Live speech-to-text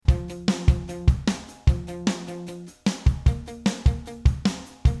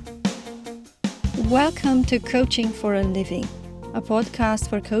Welcome to Coaching for a Living, a podcast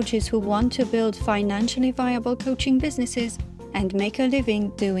for coaches who want to build financially viable coaching businesses and make a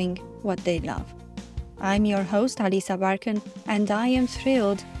living doing what they love. I'm your host, Alisa Barkan, and I am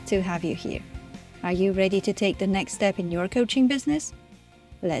thrilled to have you here. Are you ready to take the next step in your coaching business?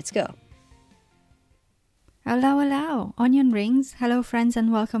 Let's go. Hello, onion rings. Hello, friends,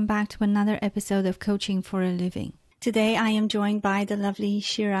 and welcome back to another episode of Coaching for a Living. Today, I am joined by the lovely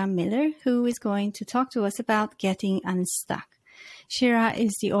Shira Miller, who is going to talk to us about getting unstuck. Shira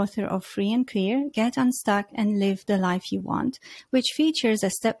is the author of Free and Clear, Get Unstuck and Live the Life You Want, which features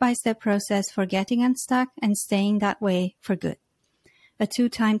a step-by-step process for getting unstuck and staying that way for good. A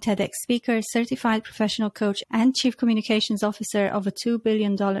two-time TEDx speaker, certified professional coach, and chief communications officer of a $2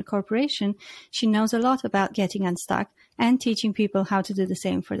 billion corporation, she knows a lot about getting unstuck and teaching people how to do the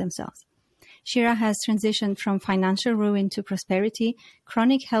same for themselves. Shira has transitioned from financial ruin to prosperity,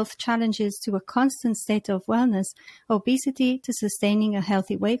 chronic health challenges to a constant state of wellness, obesity to sustaining a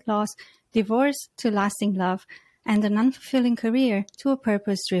healthy weight loss, divorce to lasting love, and an unfulfilling career to a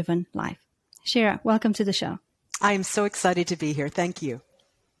purpose-driven life. Shira, welcome to the show. I am so excited to be here. Thank you.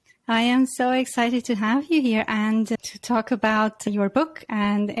 I am so excited to have you here and to talk about your book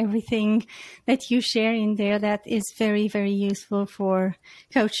and everything that you share in there that is very, very useful for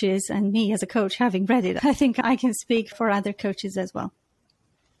coaches and me as a coach having read it. I think I can speak for other coaches as well.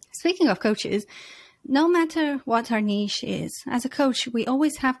 Speaking of coaches, no matter what our niche is, as a coach, we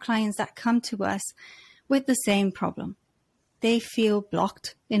always have clients that come to us with the same problem. They feel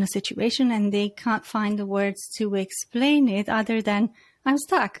blocked in a situation and they can't find the words to explain it other than I'm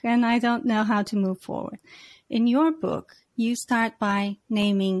stuck and I don't know how to move forward. In your book, you start by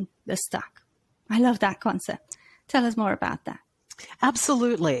naming the stuck. I love that concept. Tell us more about that.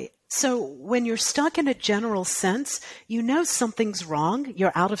 Absolutely. So when you're stuck in a general sense, you know something's wrong.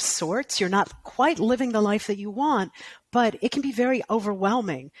 You're out of sorts. You're not quite living the life that you want, but it can be very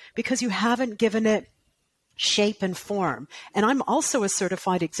overwhelming because you haven't given it shape and form. And I'm also a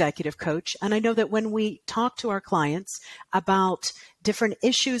certified executive coach. And I know that when we talk to our clients about different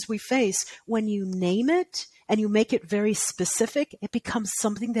issues we face, when you name it and you make it very specific, it becomes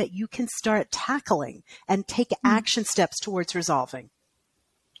something that you can start tackling and take action steps towards resolving.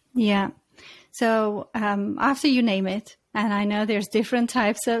 Yeah. So after you name it, and I know there's different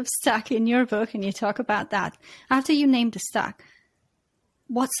types of stuck in your book and you talk about that. After you name the stuck,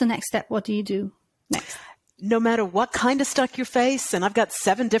 what's the next step? What do you do next? No matter what kind of stuck you face, and I've got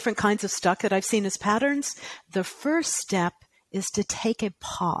 7 different kinds of stuck that I've seen as patterns, the first step is to take a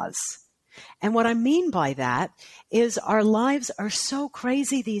pause. And what I mean by that is our lives are so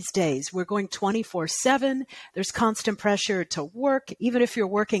crazy these days. We're going 24/7. There's constant pressure to work. Even if you're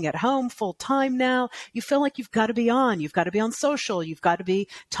working at home full time now, you feel like you've got to be on. You've got to be on social. You've got to be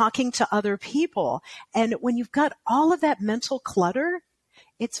talking to other people. And when you've got all of that mental clutter,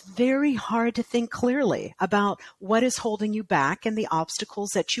 it's very hard to think clearly about what is holding you back and the obstacles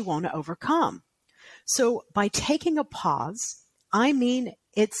that you want to overcome. So by taking a pause, I mean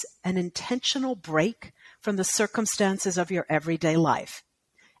it's an intentional break from the circumstances of your everyday life.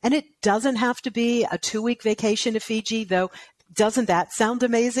 And it doesn't have to be a 2-week vacation to Fiji, though. Doesn't that sound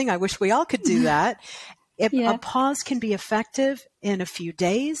amazing? I wish we all could do that. A pause can be effective in a few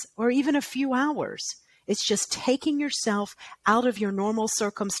days or even a few hours. It's just taking yourself out of your normal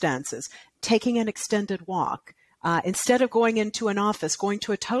circumstances, taking an extended walk. Instead of going into an office, going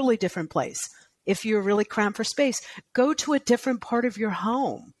to a totally different place. If you're really cramped for space, go to a different part of your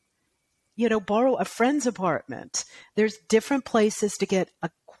home. Borrow a friend's apartment. There's different places to get a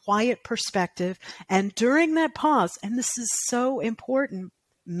quiet perspective. And during that pause, and this is so important,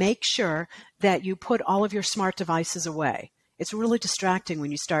 make sure that you put all of your smart devices away. It's really distracting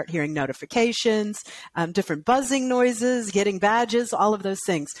when you start hearing notifications, different buzzing noises, getting badges, all of those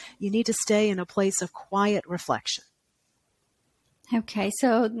things. You need to stay in a place of quiet reflection. Okay,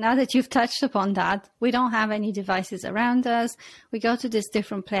 so now that you've touched upon that, we don't have any devices around us. We go to this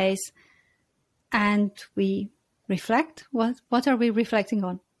different place and we reflect. What are we reflecting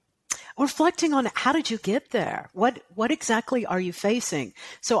on? Reflecting on how did you get there? What exactly are you facing?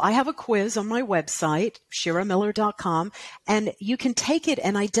 So I have a quiz on my website, shiramiller.com, and you can take it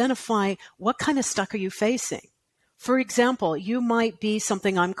and identify what kind of stuck are you facing. For example, you might be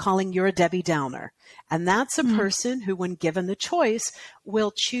something I'm calling you're a Debbie Downer. And that's a person who, when given the choice,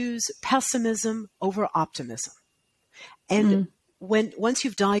 will choose pessimism over optimism. And once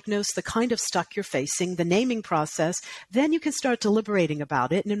you've diagnosed the kind of stuck you're facing, the naming process, then you can start deliberating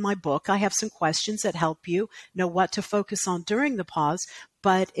about it. And in my book, I have some questions that help you know what to focus on during the pause.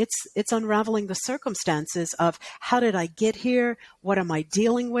 But it's unraveling the circumstances of how did I get here? What am I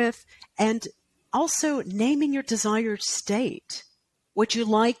dealing with? And also naming your desired state. Would you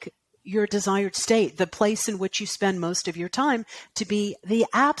like your desired state, the place in which you spend most of your time, to be the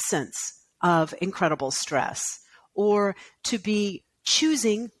absence of incredible stress, or to be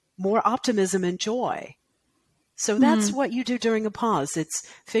choosing more optimism and joy? So that's what you do during a pause. It's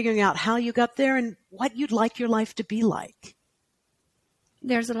figuring out how you got there and what you'd like your life to be like.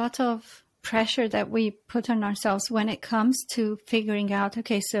 There's a lot of pressure that we put on ourselves when it comes to figuring out,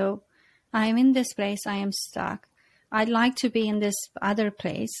 okay, so I'm in this place, I am stuck. I'd like to be in this other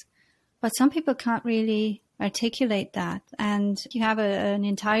place. But some people can't really articulate that. And you have an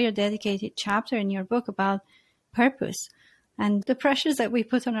entire dedicated chapter in your book about purpose and the pressures that we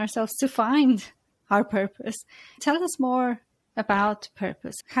put on ourselves to find our purpose. Tell us more about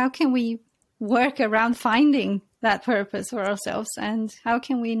purpose. How can we work around finding that purpose for ourselves? And how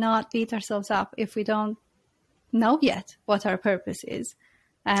can we not beat ourselves up if we don't know yet what our purpose is?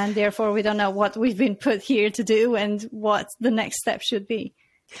 And therefore, we don't know what we've been put here to do and what the next step should be.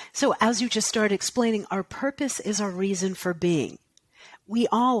 So as you just started explaining, our purpose is our reason for being. We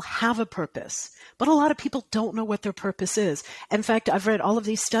all have a purpose, but a lot of people don't know what their purpose is. In fact, I've read all of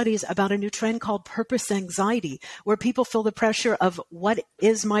these studies about a new trend called purpose anxiety, where people feel the pressure of what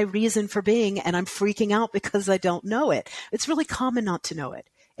is my reason for being, and I'm freaking out because I don't know it. It's really common not to know it,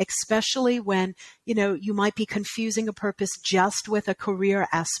 especially when, you might be confusing a purpose just with a career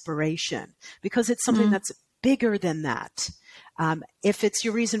aspiration, because it's something that's bigger than that. If it's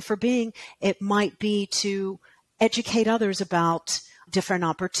your reason for being, it might be to educate others about different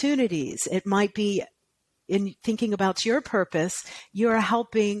opportunities. It might be, in thinking about your purpose, you're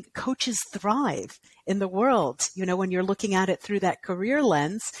helping coaches thrive in the world. When you're looking at it through that career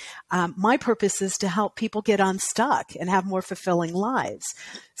lens, my purpose is to help people get unstuck and have more fulfilling lives.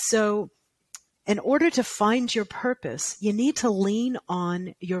 So in order to find your purpose, you need to lean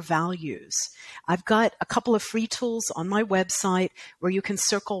on your values. I've got a couple of free tools on my website where you can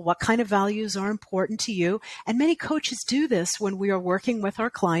circle what kind of values are important to you. And many coaches do this when we are working with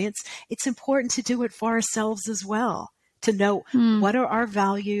our clients. It's important to do it for ourselves as well, to know what are our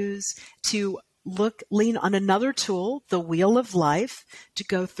values, to lean on another tool, the Wheel of Life, to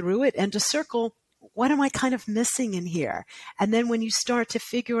go through it and to circle, what am I kind of missing in here? And then when you start to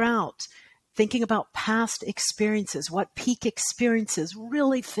figure out, thinking about past experiences, what peak experiences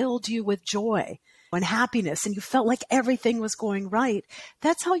really filled you with joy and happiness, and you felt like everything was going right,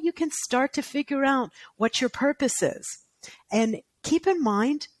 that's how you can start to figure out what your purpose is. And keep in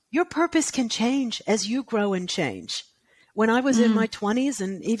mind, your purpose can change as you grow and change. When I was in my 20s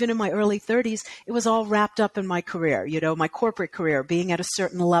and even in my early 30s, it was all wrapped up in my career, my corporate career, being at a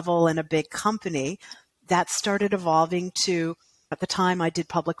certain level in a big company. That started evolving to, at the time I did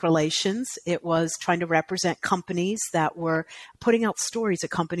public relations, it was trying to represent companies that were putting out stories of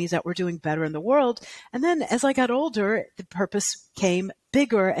companies that were doing better in the world. And then as I got older, the purpose came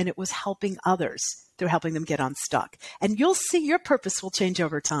bigger, and it was helping others through helping them get unstuck. And you'll see your purpose will change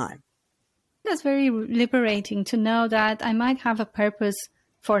over time. That's very liberating to know that I might have a purpose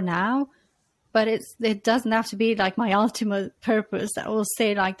for now, but it doesn't have to be like my ultimate purpose that will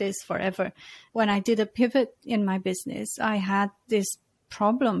stay like this forever. When I did a pivot in my business, I had this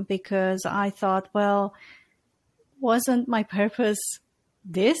problem because I thought, well, wasn't my purpose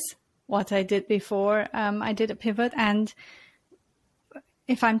what I did before? I did a pivot, and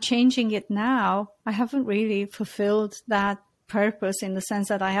if I'm changing it now, I haven't really fulfilled that purpose, in the sense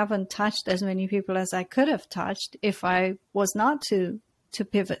that I haven't touched as many people as I could have touched if I was not to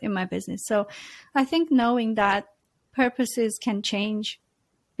pivot in my business. So I think knowing that purposes can change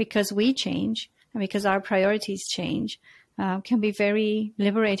because we change and because our priorities change can be very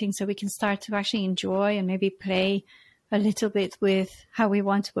liberating, so we can start to actually enjoy and maybe play a little bit with how we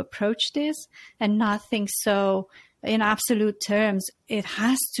want to approach this, and not think so in absolute terms, it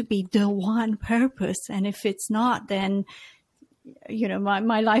has to be the one purpose. And if it's not, then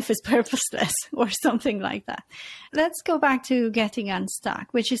my life is purposeless or something like that. Let's go back to getting unstuck,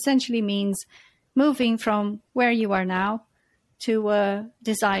 which essentially means moving from where you are now to a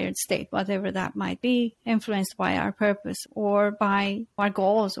desired state, whatever that might be, influenced by our purpose or by our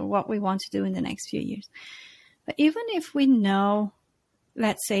goals or what we want to do in the next few years. But even if we know,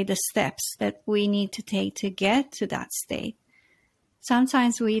 let's say, the steps that we need to take to get to that state,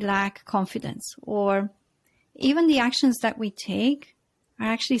 sometimes we lack confidence, or even the actions that we take are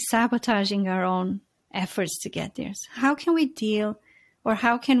actually sabotaging our own efforts to get there. So how can we deal, or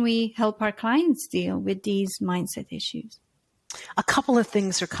how can we help our clients deal with these mindset issues? A couple of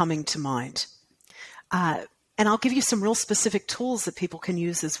things are coming to mind. And I'll give you some real specific tools that people can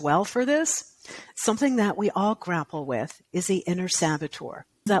use as well for this. Something that we all grapple with is the inner saboteur.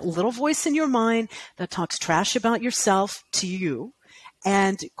 that little voice in your mind that talks trash about yourself to you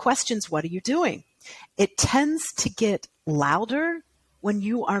and questions, what are you doing? It tends to get louder when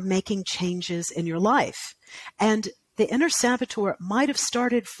you are making changes in your life. And the inner saboteur might have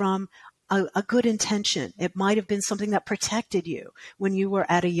started from a good intention. It might have been something that protected you when you were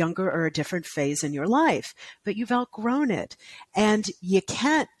at a younger or a different phase in your life, but you've outgrown it. And you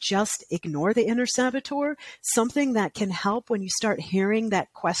can't just ignore the inner saboteur. Something that can help when you start hearing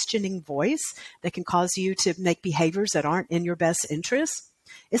that questioning voice that can cause you to make behaviors that aren't in your best interest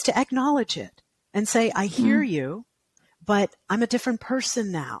is to acknowledge it and say, I hear you, but I'm a different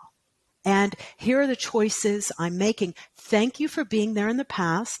person now. And here are the choices I'm making. Thank you for being there in the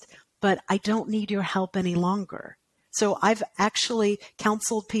past, but I don't need your help any longer. So I've actually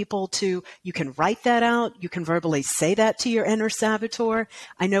counseled people to, you can write that out. You can verbally say that to your inner saboteur.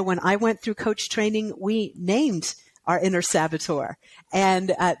 I know when I went through coach training, we named our inner saboteur. And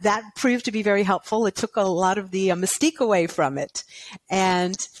that proved to be very helpful. It took a lot of the mystique away from it.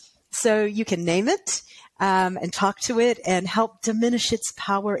 And so you can name it and talk to it and help diminish its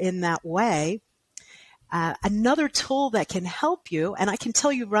power in that way. Another tool that can help you, and I can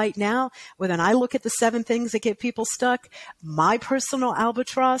tell you right now, when I look at the 7 things that get people stuck, my personal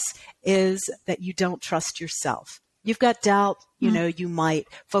albatross is that you don't trust yourself. You've got doubt, you might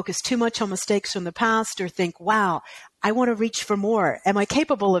focus too much on mistakes from the past or think, wow, I want to reach for more. Am I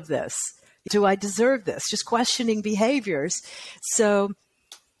capable of this? Do I deserve this? Just questioning behaviors. So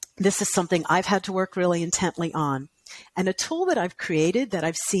this is something I've had to work really intently on. And a tool that I've created that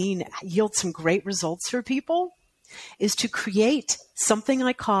I've seen yield some great results for people is to create something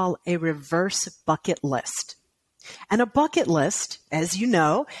I call a reverse bucket list. And a bucket list, as you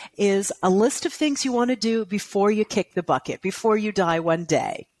know, is a list of things you want to do before you kick the bucket, before you die one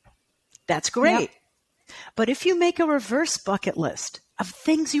day. That's great. Yep. But if you make a reverse bucket list of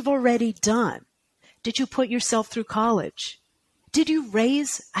things you've already done, did you put yourself through college? Did you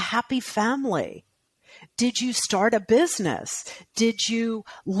raise a happy family? Did you start a business? Did you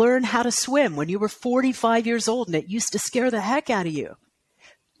learn how to swim when you were 45 years old and it used to scare the heck out of you?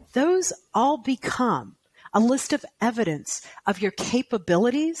 Those all become a list of evidence of your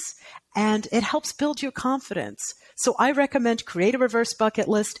capabilities, and it helps build your confidence. So I recommend create a reverse bucket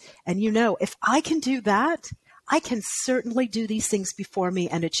list, and if I can do that, I can certainly do these things before me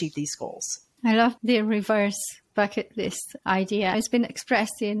and achieve these goals. I love the reverse bucket list idea. It's been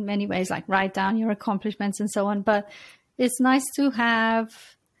expressed in many ways, like write down your accomplishments and so on. But it's nice to have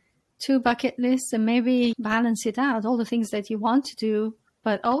 2 bucket lists and maybe balance it out, all the things that you want to do,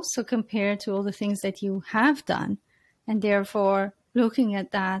 but also compare to all the things that you have done. And therefore, looking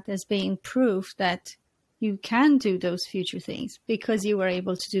at that as being proof that you can do those future things because you were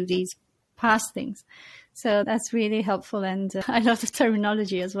able to do these past things. So that's really helpful. And I love the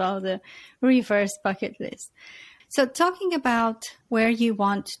terminology as well, the reverse bucket list. So talking about where you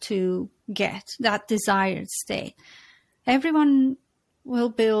want to get that desired state, everyone will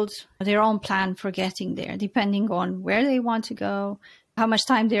build their own plan for getting there, depending on where they want to go, how much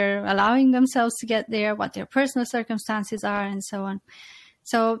time they're allowing themselves to get there, what their personal circumstances are, and so on.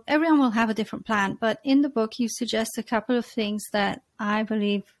 So everyone will have a different plan. But in the book, you suggest a couple of things that I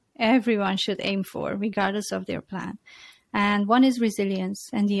believe everyone should aim for, regardless of their plan. And one is resilience,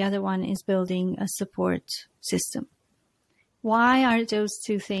 and the other one is building a support system. Why are those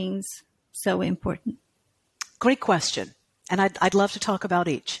 2 things so important? Great question. And I'd love to talk about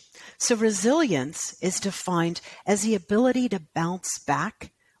each. So resilience is defined as the ability to bounce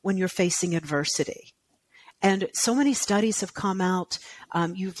back when you're facing adversity. And so many studies have come out.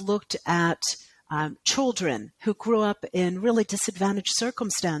 You've looked at children who grew up in really disadvantaged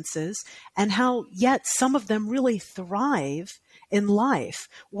circumstances and how yet some of them really thrive in life.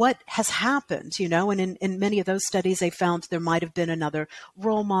 What has happened, and in many of those studies, they found there might have been another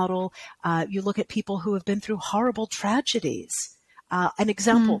role model. You look at people who have been through horrible tragedies. An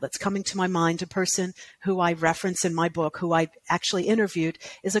example that's coming to my mind, a person who I reference in my book, who I actually interviewed,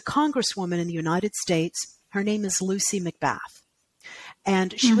 is a congresswoman in the United States. Her name is Lucy McBath.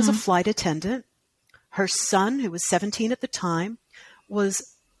 And she was a flight attendant. Her son, who was 17 at the time,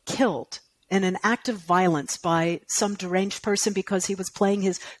 was killed in an act of violence by some deranged person because he was playing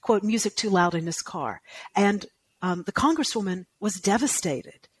his, quote, music too loud in his car. And the congresswoman was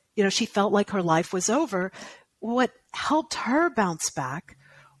devastated. She felt like her life was over. What helped her bounce back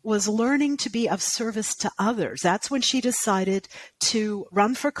was learning to be of service to others. That's when she decided to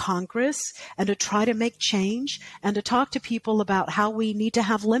run for Congress and to try to make change and to talk to people about how we need to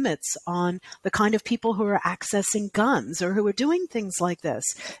have limits on the kind of people who are accessing guns or who are doing things like this.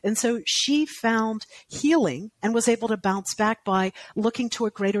 And so she found healing and was able to bounce back by looking to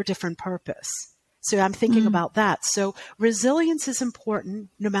a greater, different purpose. So I'm thinking about that. So resilience is important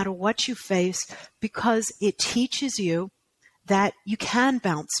no matter what you face, because it teaches you that you can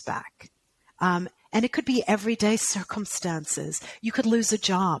bounce back. And it could be everyday circumstances. You could lose a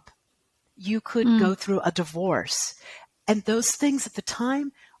job. You could go through a divorce. And those things at the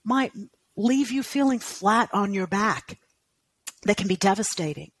time might leave you feeling flat on your back. That can be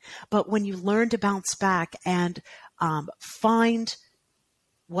devastating. But when you learn to bounce back and find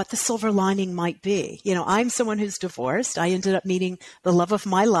what the silver lining might be. You know, I'm someone who's divorced. I ended up meeting the love of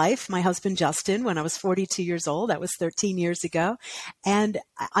my life, my husband, Justin, when I was 42 years old. That was 13 years ago. And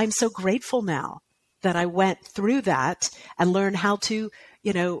I'm so grateful now that I went through that and learned how to,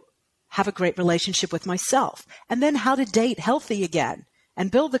 you know, have a great relationship with myself, and then how to date healthy again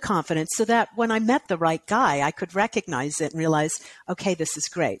and build the confidence so that when I met the right guy, I could recognize it and realize, okay, this is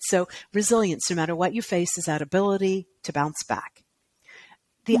great. So resilience, no matter what you face, is that ability to bounce back.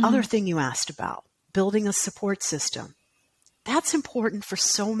 The other thing you asked about, building a support system, that's important for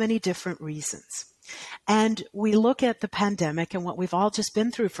so many different reasons. And we look at the pandemic and what we've all just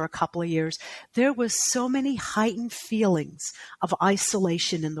been through for a couple of years. There was so many heightened feelings of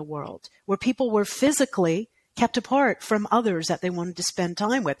isolation in the world where people were physically kept apart from others that they wanted to spend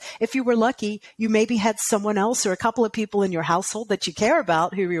time with. If you were lucky, you maybe had someone else or a couple of people in your household that you care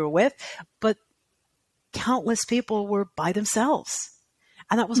about who you were with, but countless people were by themselves.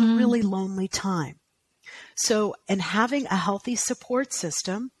 And that was a really lonely time. So in having a healthy support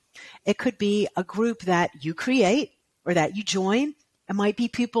system, it could be a group that you create or that you join. It might be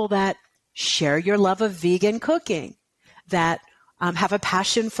people that share your love of vegan cooking, that have a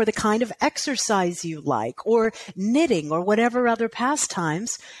passion for the kind of exercise you like, or knitting, or whatever other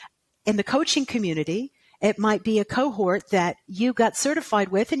pastimes. In the coaching community, it might be a cohort that you got certified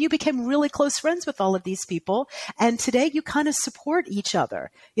with and you became really close friends with all of these people. And today you kind of support each other,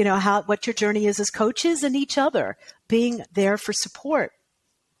 you know, what your journey is as coaches and each other being there for support.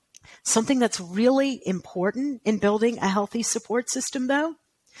 Something that's really important in building a healthy support system, though,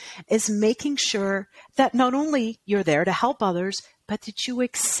 is making sure that not only you're there to help others, but that you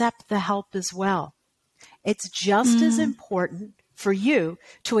accept the help as well. It's just as important for you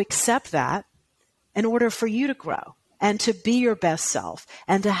to accept that in order for you to grow and to be your best self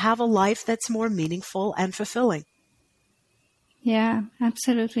and to have a life that's more meaningful and fulfilling. Yeah,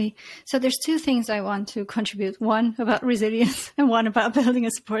 absolutely. So there's two things I want to contribute. One about resilience and one about building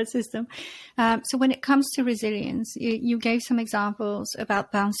a support system. So when it comes to resilience, you gave some examples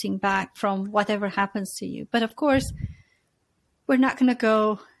about bouncing back from whatever happens to you. But of course, we're not going to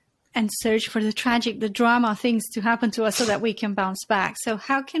go and search for the drama things to happen to us so that we can bounce back. So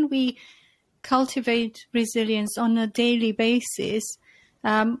how can we cultivate resilience on a daily basis,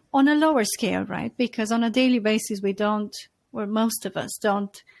 on a lower scale, right? Because on a daily basis, we don't, or most of us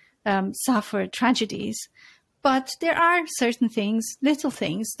don't suffer tragedies. But there are certain things, little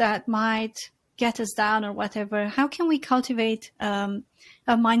things that might get us down or whatever. How can we cultivate a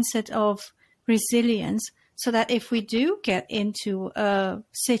mindset of resilience so that if we do get into a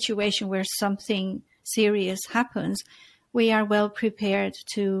situation where something serious happens, we are well prepared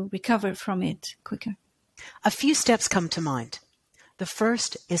to recover from it quicker? A few steps come to mind. The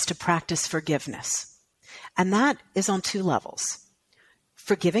first is to practice forgiveness. And that is on two levels.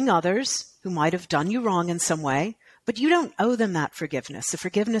 Forgiving others who might have done you wrong in some way, but you don't owe them that forgiveness. The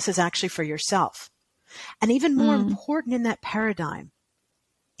forgiveness is actually for yourself. And even more important in that paradigm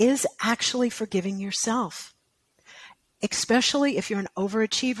is actually forgiving yourself. Especially if you're an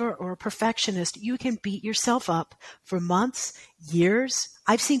overachiever or a perfectionist, you can beat yourself up for months, years.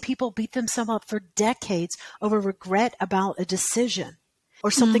 I've seen people beat themselves up for decades over regret about a decision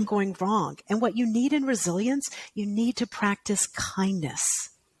or something going wrong. And what you need in resilience, you need to practice kindness.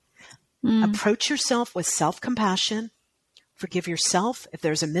 Approach yourself with self-compassion. Forgive yourself if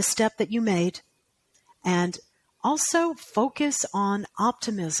there's a misstep that you made. And also focus on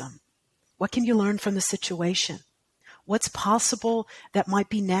optimism. What can you learn from the situation? What's possible that might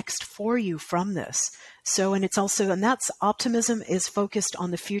be next for you from this? So, and it's also, and that's optimism is focused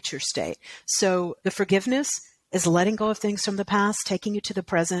on the future state. So the forgiveness is letting go of things from the past, taking you to the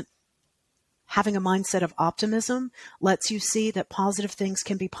present. Having a mindset of optimism lets you see that positive things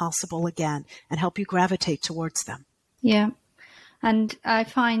can be possible again and help you gravitate towards them. Yeah. And I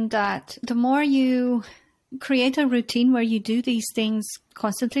find that the more you create a routine where you do these things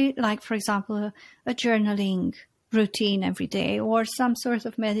constantly, like, for example, a journaling routine every day or some sort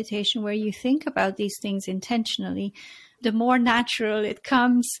of meditation where you think about these things intentionally, the more natural it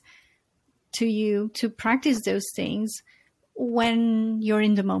comes to you to practice those things when you're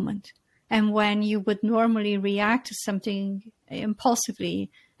in the moment. And when you would normally react to something impulsively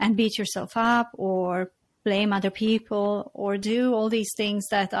and beat yourself up or blame other people or do all these things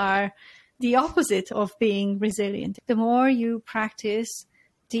that are the opposite of being resilient. The more you practice,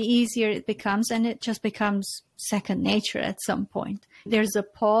 the easier it becomes, and it just becomes second nature at some point. There's a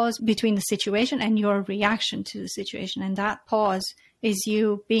pause between the situation and your reaction to the situation. And that pause is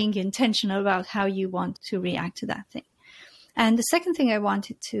you being intentional about how you want to react to that thing. And the second thing I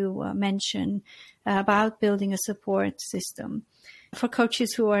wanted to mention about building a support system for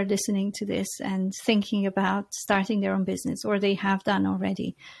coaches who are listening to this and thinking about starting their own business, or they have done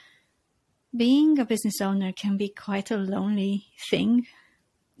already. Being a business owner can be quite a lonely thing.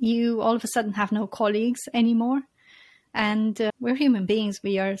 You all of a sudden have no colleagues anymore. And we're human beings.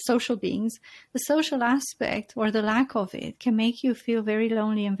 We are social beings. The social aspect or the lack of it can make you feel very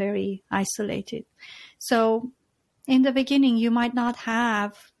lonely and very isolated. So in the beginning, you might not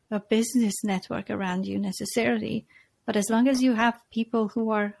have a business network around you necessarily, but as long as you have people who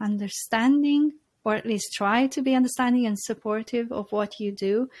are understanding, or at least try to be understanding and supportive of what you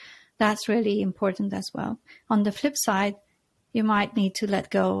do, that's really important as well. On the flip side, you might need to let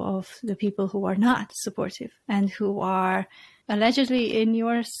go of the people who are not supportive and who are allegedly in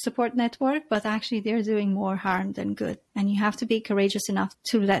your support network, but actually they're doing more harm than good. And you have to be courageous enough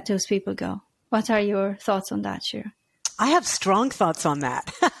to let those people go. What are your thoughts on that, Shira? I have strong thoughts on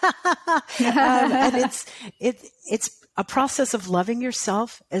that. And it's a process of loving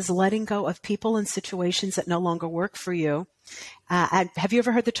yourself, is letting go of people and situations that no longer work for you. Have you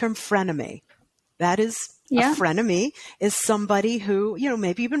ever heard the term frenemy? That is, a frenemy is somebody who,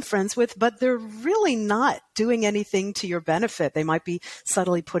 maybe you've been friends with, but they're really not doing anything to your benefit. They might be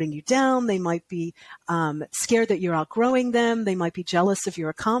subtly putting you down. They might be scared that you're outgrowing them. They might be jealous of your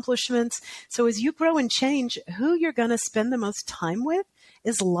accomplishments. So as you grow and change, who you're going to spend the most time with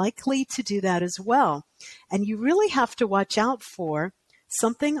is likely to do that as well. And you really have to watch out for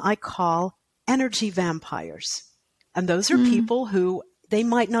something I call energy vampires. And those are people who they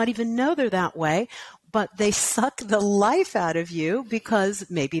might not even know they're that way, but they suck the life out of you because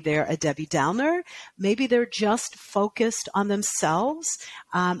maybe they're a Debbie Downer. Maybe they're just focused on themselves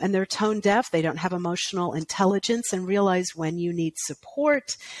and they're tone deaf. They don't have emotional intelligence and realize when you need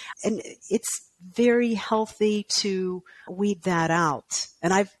support. And it's very healthy to weed that out.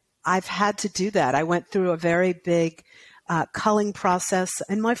 And I've had to do that. I went through a very big culling process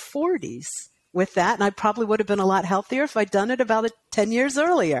in my 40s. With that, and I probably would have been a lot healthier if I'd done it about 10 years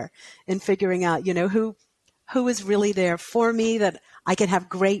earlier in figuring out, who is really there for me that I can have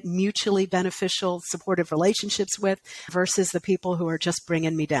great mutually beneficial supportive relationships with versus the people who are just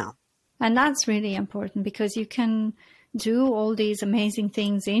bringing me down. And that's really important because you can do all these amazing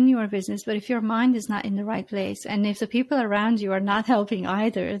things in your business, but if your mind is not in the right place and if the people around you are not helping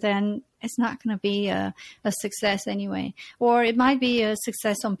either, then it's not going to be a success anyway. Or it might be a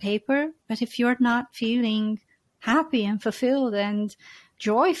success on paper, but if you're not feeling happy and fulfilled and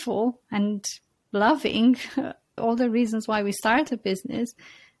joyful and loving all the reasons why we start a business,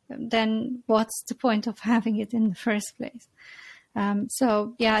 then what's the point of having it in the first place?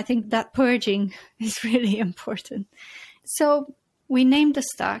 I think that purging is really important. So we name the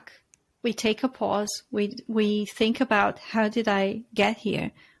stuck. We take a pause. We think about, how did I get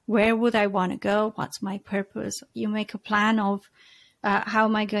here? Where would I want to go? What's my purpose? You make a plan of how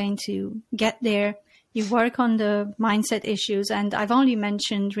am I going to get there? You work on the mindset issues. And I've only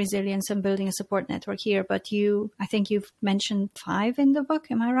mentioned resilience and building a support network here, but I think you've mentioned 5 in the book.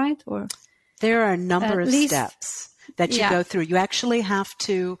 Am I right? Or there are a number of steps that you go through. You actually have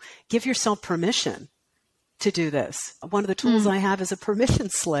to give yourself permission to do this. One of the tools I have is a permission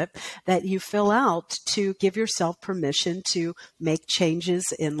slip that you fill out to give yourself permission to make changes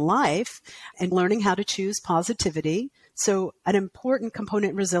in life and learning how to choose positivity. So an important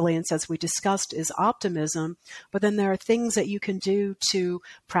component in resilience, as we discussed, is optimism. But then there are things that you can do to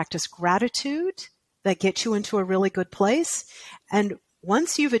practice gratitude that get you into a really good place. And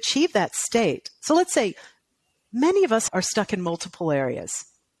once you've achieved that state, so let's say many of us are stuck in multiple areas.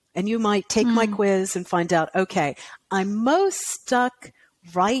 And you might take my quiz and find out, okay, I'm most stuck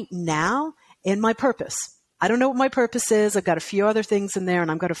right now in my purpose. I don't know what my purpose is. I've got a few other things in there,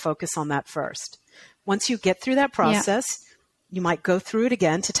 and I'm going to focus on that first. Once you get through that process, you might go through it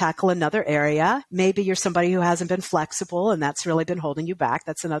again to tackle another area. Maybe you're somebody who hasn't been flexible, and that's really been holding you back.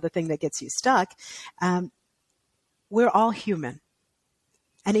 That's another thing that gets you stuck. we're all human.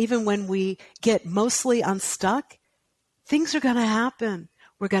 And even when we get mostly unstuck, things are going to happen.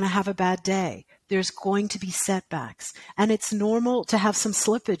 We're going to have a bad day. There's going to be setbacks. And it's normal to have some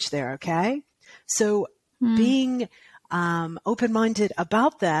slippage there, okay? So being open-minded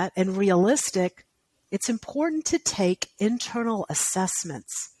about that and realistic, it's important to take internal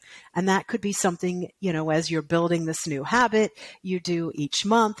assessments. And that could be something, as you're building this new habit, you do each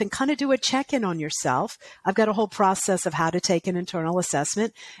month and kind of do a check-in on yourself. I've got a whole process of how to take an internal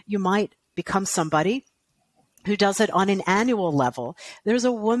assessment. You might become somebody who does it on an annual level. There's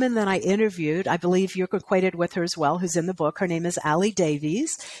a woman that I interviewed, I believe you're acquainted with her as well, who's in the book. Her name is Allie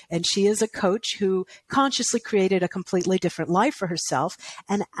Davies, and she is a coach who consciously created a completely different life for herself.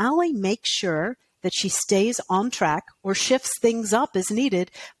 And Allie makes sure that she stays on track or shifts things up as needed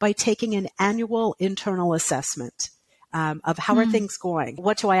by taking an annual internal assessment of how are things going?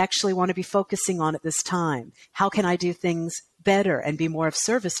 What do I actually want to be focusing on at this time? How can I do things better and be more of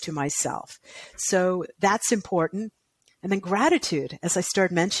service to myself? So that's important. And then gratitude, as I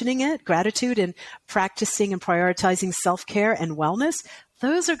started mentioning it, gratitude and practicing and prioritizing self-care and wellness,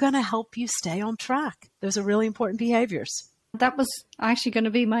 those are going to help you stay on track. Those are really important behaviors. That was actually going to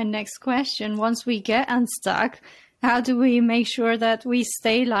be my next question. Once we get unstuck, how do we make sure that we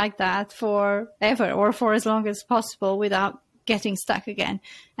stay like that forever or for as long as possible without getting stuck again?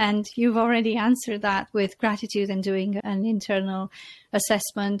 And you've already answered that with gratitude and doing an internal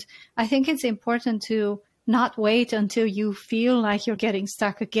assessment. I think it's important to not wait until you feel like you're getting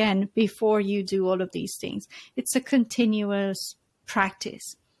stuck again before you do all of these things. It's a continuous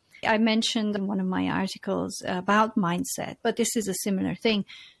practice. I mentioned in one of my articles about mindset, but this is a similar thing.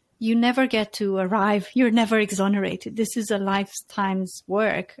 You never get to arrive. You're never exonerated. This is a lifetime's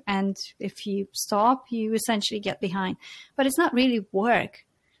work. And if you stop, you essentially get behind. But it's not really work.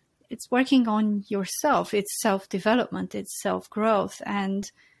 It's working on yourself. It's self-development. It's self-growth.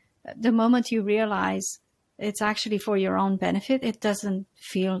 And the moment you realize it's actually for your own benefit, it doesn't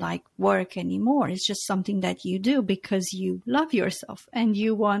feel like work anymore. It's just something that you do because you love yourself and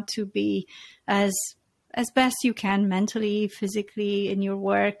you want to be as best you can mentally, physically, in your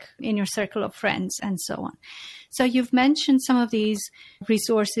work, in your circle of friends, and so on. So you've mentioned some of these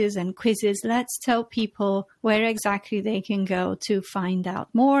resources and quizzes. Let's tell people where exactly they can go to find out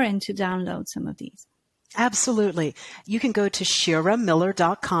more and to download some of these. Absolutely. You can go to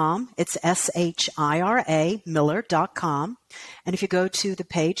ShiraMiller.com. It's SHIRA Miller.com. And if you go to the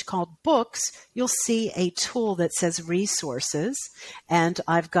page called Books, you'll see a tool that says Resources. And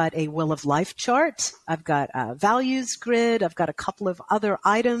I've got a Will of Life chart. I've got a values grid. I've got a couple of other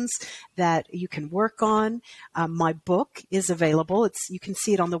items that you can work on. My book is available. You can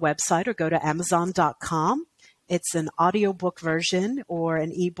see it on the website or go to Amazon.com. It's an audiobook version or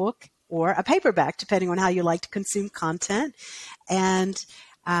an ebook, or a paperback, depending on how you like to consume content. And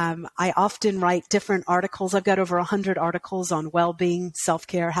I often write different articles. I've got over 100 articles on well-being,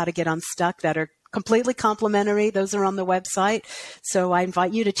 self-care, how to get unstuck that are completely complimentary. Those are on the website. So I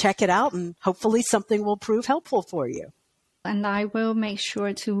invite you to check it out, and hopefully something will prove helpful for you. And I will make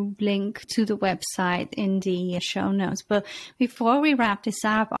sure to link to the website in the show notes. But before we wrap this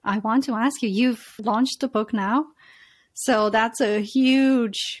up, I want to ask you, you've launched the book now. So that's a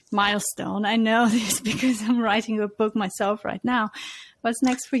huge milestone. I know this because I'm writing a book myself right now. What's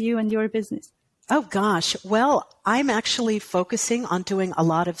next for you and your business? Oh, gosh. Well, I'm actually focusing on doing a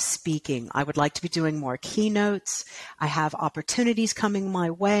lot of speaking. I would like to be doing more keynotes. I have opportunities coming my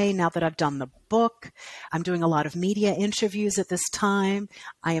way now that I've done the book. I'm doing a lot of media interviews at this time.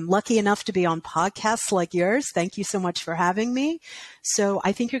 I am lucky enough to be on podcasts like yours. Thank you so much for having me. So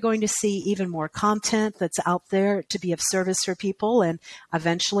I think you're going to see even more content that's out there to be of service for people. And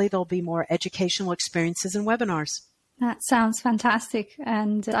eventually there'll be more educational experiences and webinars. That sounds fantastic.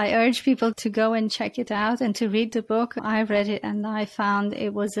 And I urge people to go and check it out and to read the book. I read it and I found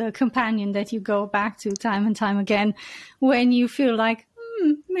it was a companion that you go back to time and time again when you feel like,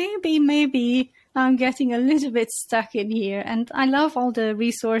 maybe I'm getting a little bit stuck in here. And I love all the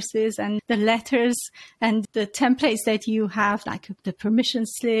resources and the letters and the templates that you have, like the permission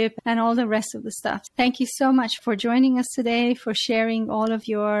slip and all the rest of the stuff. Thank you so much for joining us today, for sharing all of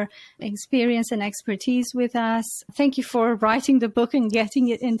your experience and expertise with us. Thank you for writing the book and getting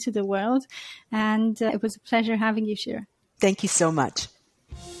it into the world. And it was a pleasure having you, Shira. Thank you so much.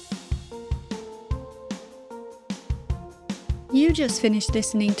 You just finished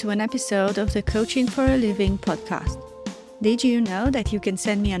listening to an episode of the Coaching for a Living podcast. Did you know that you can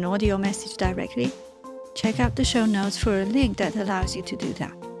send me an audio message directly? Check out the show notes for a link that allows you to do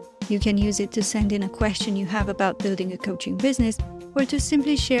that. You can use it to send in a question you have about building a coaching business, or to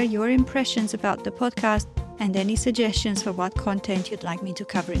simply share your impressions about the podcast and any suggestions for what content you'd like me to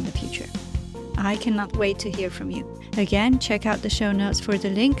cover in the future. I cannot wait to hear from you. Again, check out the show notes for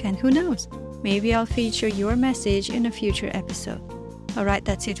the link, and who knows, maybe I'll feature your message in a future episode. Alright,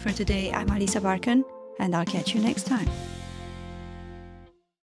 that's it for today. I'm Alisa Barkan, and I'll catch you next time.